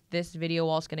bandwidth this video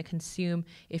wall is going to consume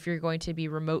if you're going to be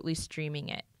remotely streaming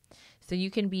it. So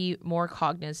you can be more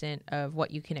cognizant of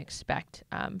what you can expect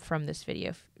from this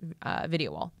video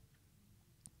wall.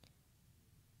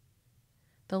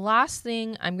 The last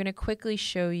thing I'm going to quickly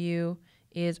show you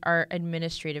is our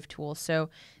administrative tool. So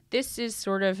this is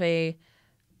sort of a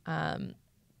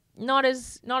not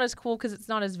as cool because it's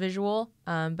not as visual,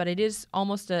 but it is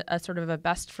almost a sort of a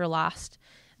best for last.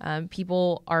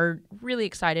 People are really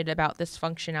excited about this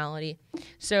functionality.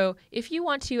 So if you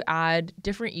want to add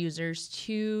different users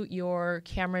to your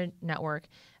camera network,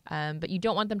 but you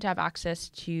don't want them to have access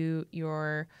to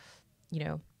your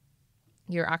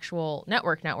actual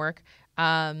network,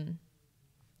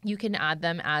 you can add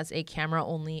them as a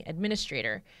camera-only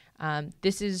administrator.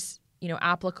 This is,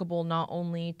 applicable not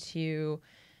only to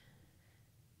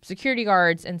security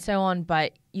guards and so on,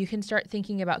 but you can start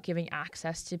thinking about giving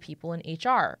access to people in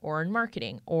HR or in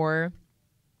marketing, or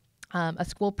a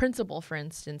school principal, for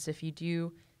instance, if you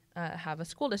do have a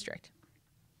school district.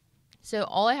 So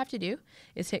all I have to do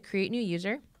is hit create new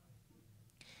user.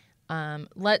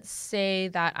 Let's say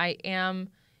that I am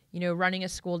running a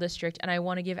school district and I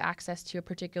want to give access to a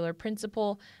particular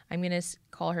principal. I'm going to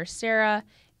call her Sarah,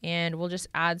 and we'll just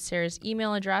add Sarah's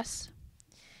email address.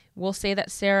 We'll say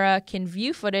that Sarah can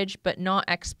view footage but not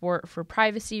export for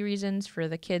privacy reasons for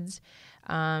the kids.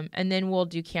 And then we'll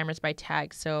do cameras by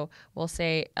tag. So we'll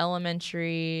say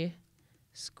elementary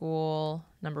school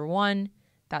number 1.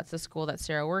 That's the school that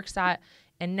Sarah works at.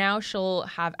 And now she'll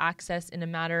have access in a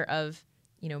matter of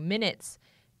minutes.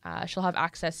 She'll have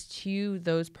access to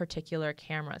those particular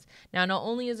cameras. Now, not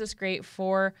only is this great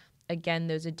for, again,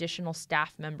 those additional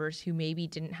staff members who maybe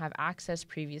didn't have access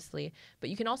previously, but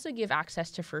you can also give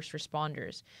access to first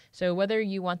responders. So whether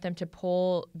you want them to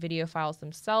pull video files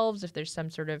themselves, if there's some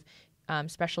sort of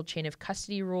special chain of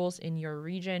custody rules in your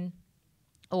region,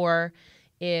 or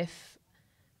if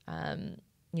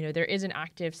there is an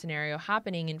active scenario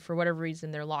happening and for whatever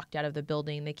reason they're locked out of the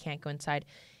building, they can't go inside,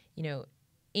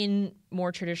 in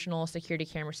more traditional security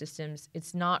camera systems,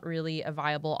 it's not really a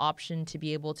viable option to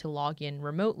be able to log in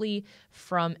remotely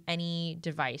from any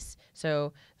device.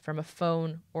 So from a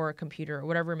phone or a computer or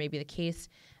whatever may be the case,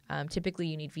 typically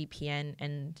you need VPN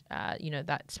and,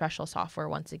 that special software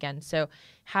once again. So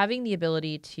having the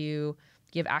ability to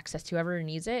give access to whoever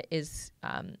needs it is,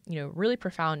 really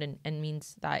profound and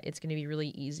means that it's going to be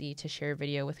really easy to share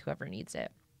video with whoever needs it.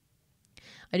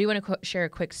 I do want to share a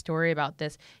quick story about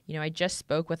this. I just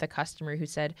spoke with a customer who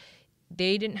said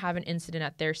they didn't have an incident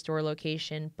at their store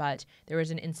location, but there was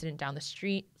an incident down the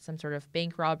street, some sort of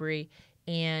bank robbery,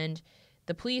 and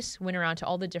the police went around to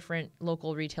all the different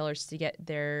local retailers to get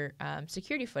their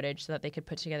security footage so that they could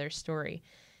put together a story.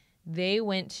 They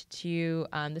went to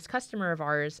this customer of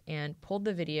ours and pulled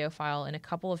the video file in a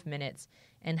couple of minutes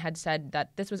and had said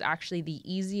that this was actually the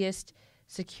easiest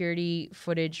security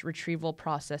footage retrieval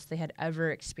process they had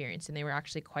ever experienced. And they were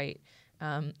actually quite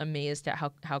amazed at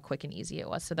how quick and easy it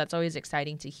was. So that's always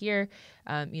exciting to hear,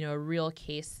 a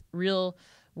real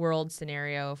world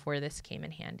scenario of where this came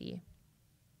in handy.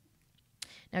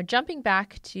 Now, jumping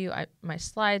back to my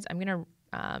slides, I'm going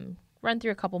to run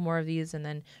through a couple more of these and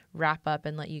then wrap up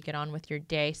and let you get on with your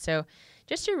day. So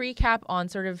just to recap on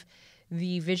sort of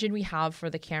the vision we have for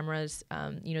the cameras,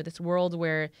 this world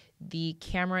where the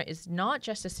camera is not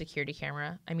just a security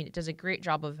camera. I mean, it does a great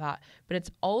job of that, but it's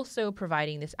also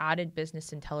providing this added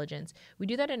business intelligence. We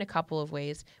do that in a couple of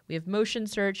ways. We have motion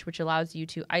search, which allows you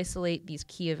to isolate these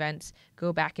key events,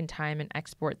 go back in time and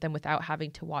export them without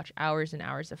having to watch hours and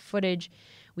hours of footage.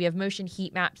 We have motion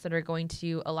heat maps that are going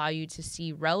to allow you to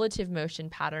see relative motion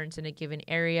patterns in a given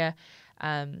area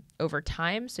over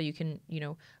time. So you can,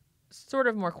 sort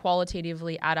of more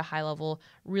qualitatively at a high level,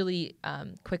 really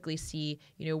quickly see,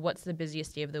 what's the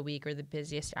busiest day of the week or the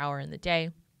busiest hour in the day.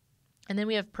 And then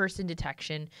we have person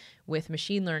detection with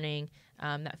machine learning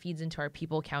that feeds into our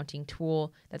people counting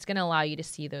tool that's going to allow you to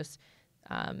see those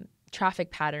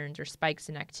traffic patterns or spikes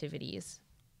in activities.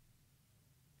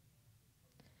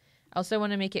 I also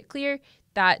want to make it clear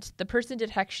that the person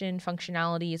detection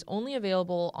functionality is only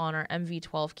available on our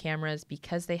MV12 cameras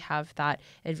because they have that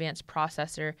advanced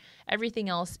processor. Everything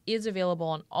else is available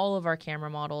on all of our camera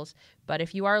models, but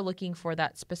if you are looking for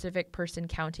that specific person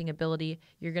counting ability,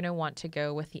 you're going to want to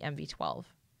go with the MV12.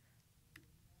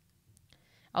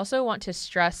 I also want to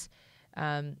stress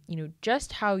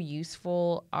just how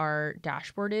useful our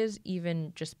dashboard is,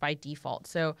 even just by default.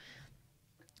 So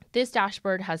this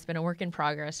dashboard has been a work in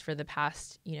progress for the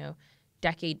past,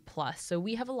 decade plus. So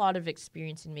we have a lot of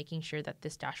experience in making sure that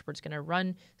this dashboard is going to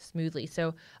run smoothly.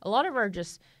 So a lot of our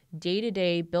just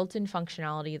day-to-day built-in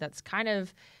functionality that's kind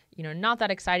of, not that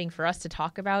exciting for us to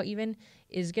talk about even,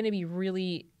 is going to be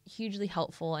really hugely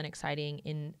helpful and exciting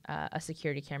in a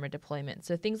security camera deployment.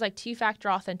 So things like two-factor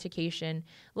authentication,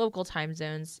 local time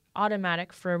zones,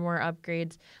 automatic firmware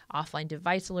upgrades, offline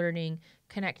device alerting,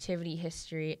 connectivity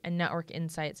history, and network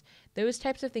insights. Those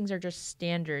types of things are just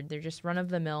standard. They're just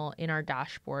run-of-the-mill in our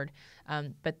dashboard.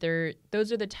 But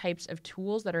those are the types of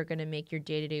tools that are going to make your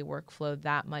day-to-day workflow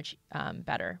that much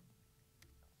better.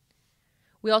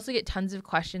 We also get tons of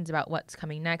questions about what's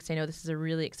coming next. I know this is a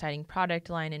really exciting product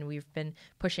line, and we've been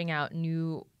pushing out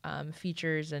new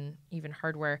features and even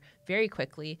hardware very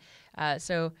quickly.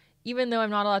 So even though I'm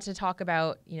not allowed to talk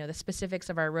about the specifics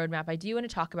of our roadmap, I do want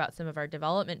to talk about some of our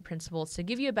development principles to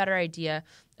give you a better idea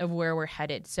of where we're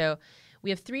headed. So we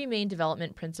have 3 main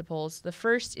development principles. The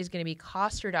first is going to be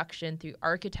cost reduction through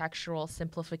architectural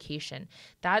simplification.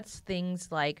 That's things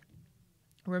like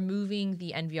removing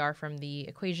the NVR from the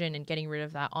equation and getting rid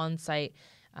of that on-site,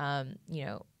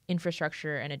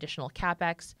 infrastructure and additional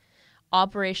CapEx.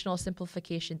 Operational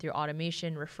simplification through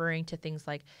automation, referring to things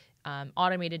like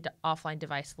automated offline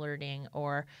device alerting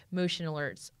or motion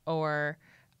alerts or,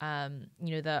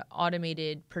 the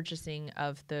automated purchasing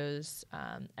of those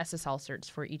SSL certs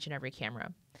for each and every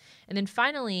camera. And then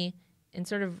finally, and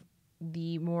sort of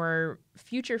the more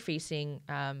future-facing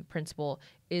principle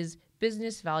is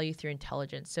business value through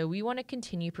intelligence. So we want to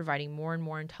continue providing more and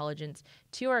more intelligence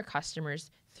to our customers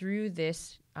through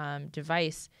this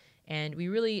device. And we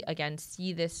really, again,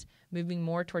 see this moving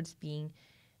more towards being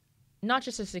not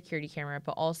just a security camera,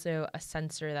 but also a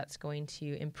sensor that's going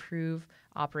to improve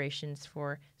operations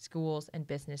for schools and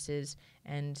businesses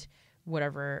and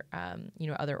whatever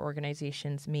other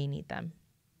organizations may need them.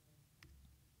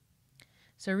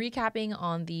 So recapping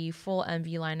on the full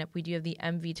MV lineup, we do have the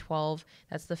MV12.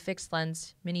 That's the fixed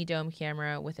lens mini dome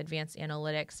camera with advanced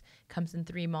analytics. Comes in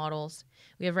 3 models.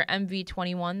 We have our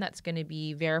MV21 that's going to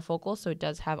be varifocal, so it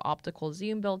does have optical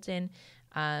zoom built in.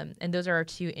 And those are our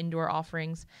 2 indoor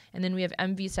offerings. And then we have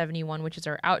MV71, which is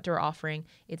our outdoor offering.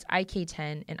 It's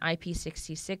IK10 and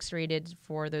IP66 rated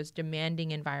for those demanding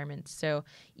environments. So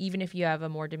even if you have a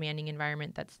more demanding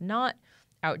environment that's not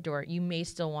outdoor, you may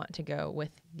still want to go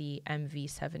with the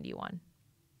MV71.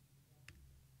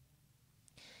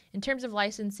 In terms of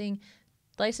licensing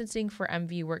for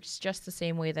MV works just the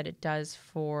same way that it does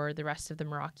for the rest of the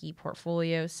Meraki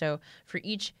portfolio. So for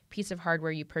each piece of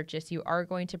hardware you purchase, you are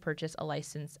going to purchase a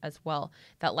license as well.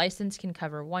 That license can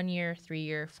cover 1 year, 3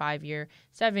 year, 5 year,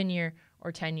 7 year,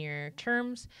 or 10-year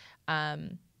terms.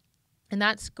 And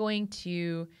that's going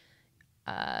to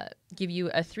give you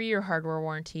a 3-year hardware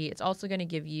warranty. It's also going to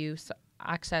give you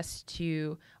access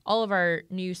to all of our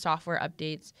new software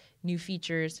updates, new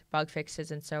features, bug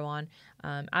fixes, and so on.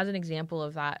 As an example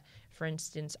of that, for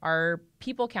instance, our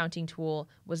people counting tool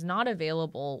was not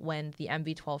available when the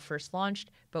MV12 first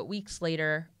launched, but weeks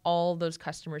later, all those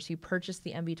customers who purchased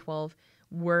the MV12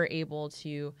 were able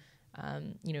to,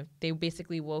 they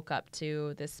basically woke up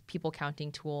to this people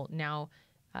counting tool now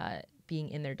being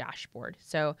in their dashboard.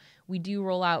 So we do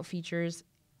roll out features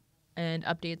and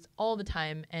updates all the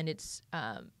time, and it's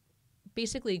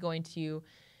basically going to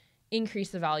increase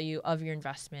the value of your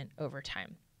investment over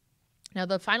time. Now,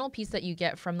 the final piece that you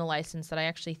get from the license that I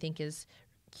actually think is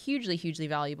hugely, hugely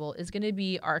valuable is going to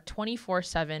be our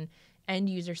 24/7 end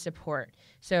user support.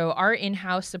 So our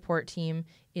in-house support team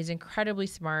is incredibly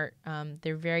smart.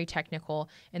 They're very technical,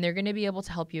 and they're going to be able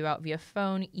to help you out via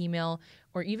phone, email,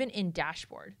 or even in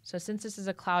dashboard. So since this is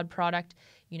a cloud product,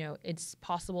 it's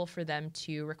possible for them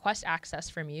to request access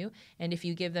from you. And if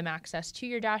you give them access to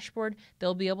your dashboard,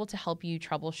 they'll be able to help you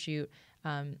troubleshoot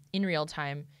in real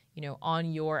time,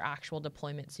 on your actual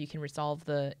deployment, so you can resolve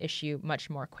the issue much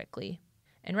more quickly.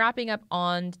 And wrapping up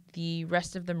on the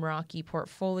rest of the Meraki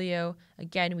portfolio,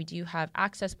 again, we do have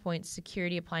access points,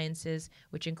 security appliances,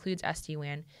 which includes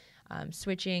SD-WAN,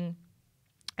 switching,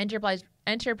 enterprise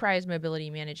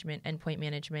mobility management, endpoint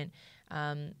management,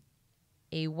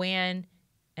 a WAN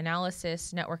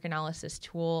network analysis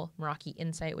tool, Meraki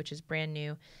Insight, which is brand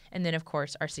new, and then, of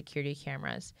course, our security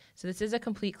cameras. So this is a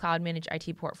complete cloud-managed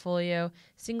IT portfolio,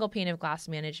 single pane of glass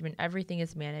management. Everything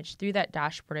is managed through that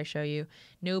dashboard I show you.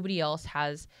 Nobody else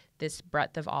has this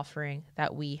breadth of offering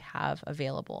that we have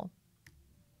available.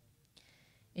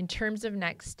 In terms of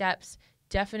next steps,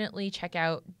 definitely check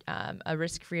out a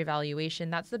risk-free evaluation.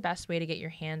 That's the best way to get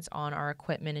your hands on our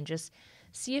equipment and just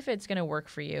see if it's going to work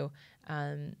for you.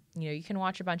 You can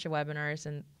watch a bunch of webinars,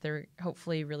 and they're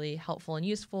hopefully really helpful and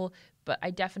useful, but I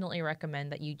definitely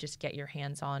recommend that you just get your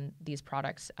hands on these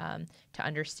products to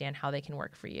understand how they can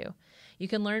work for you. You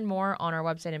can learn more on our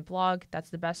website and blog. That's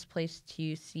the best place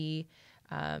to see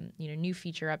new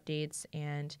feature updates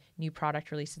and new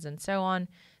product releases and so on.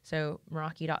 So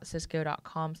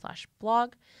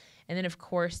meraki.cisco.com/blog. And then, of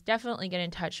course, definitely get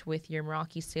in touch with your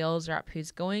Meraki sales rep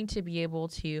who's going to be able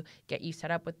to get you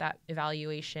set up with that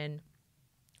evaluation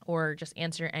or just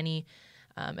answer any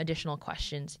additional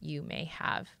questions you may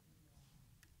have.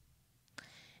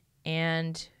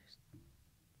 And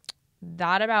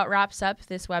that about wraps up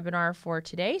this webinar for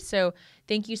today. So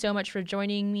thank you so much for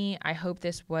joining me. I hope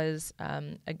this was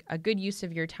a good use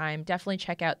of your time. Definitely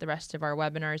check out the rest of our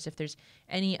webinars if there's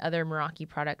any other Meraki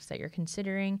products that you're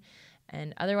considering.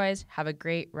 And otherwise, have a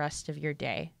great rest of your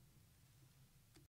day.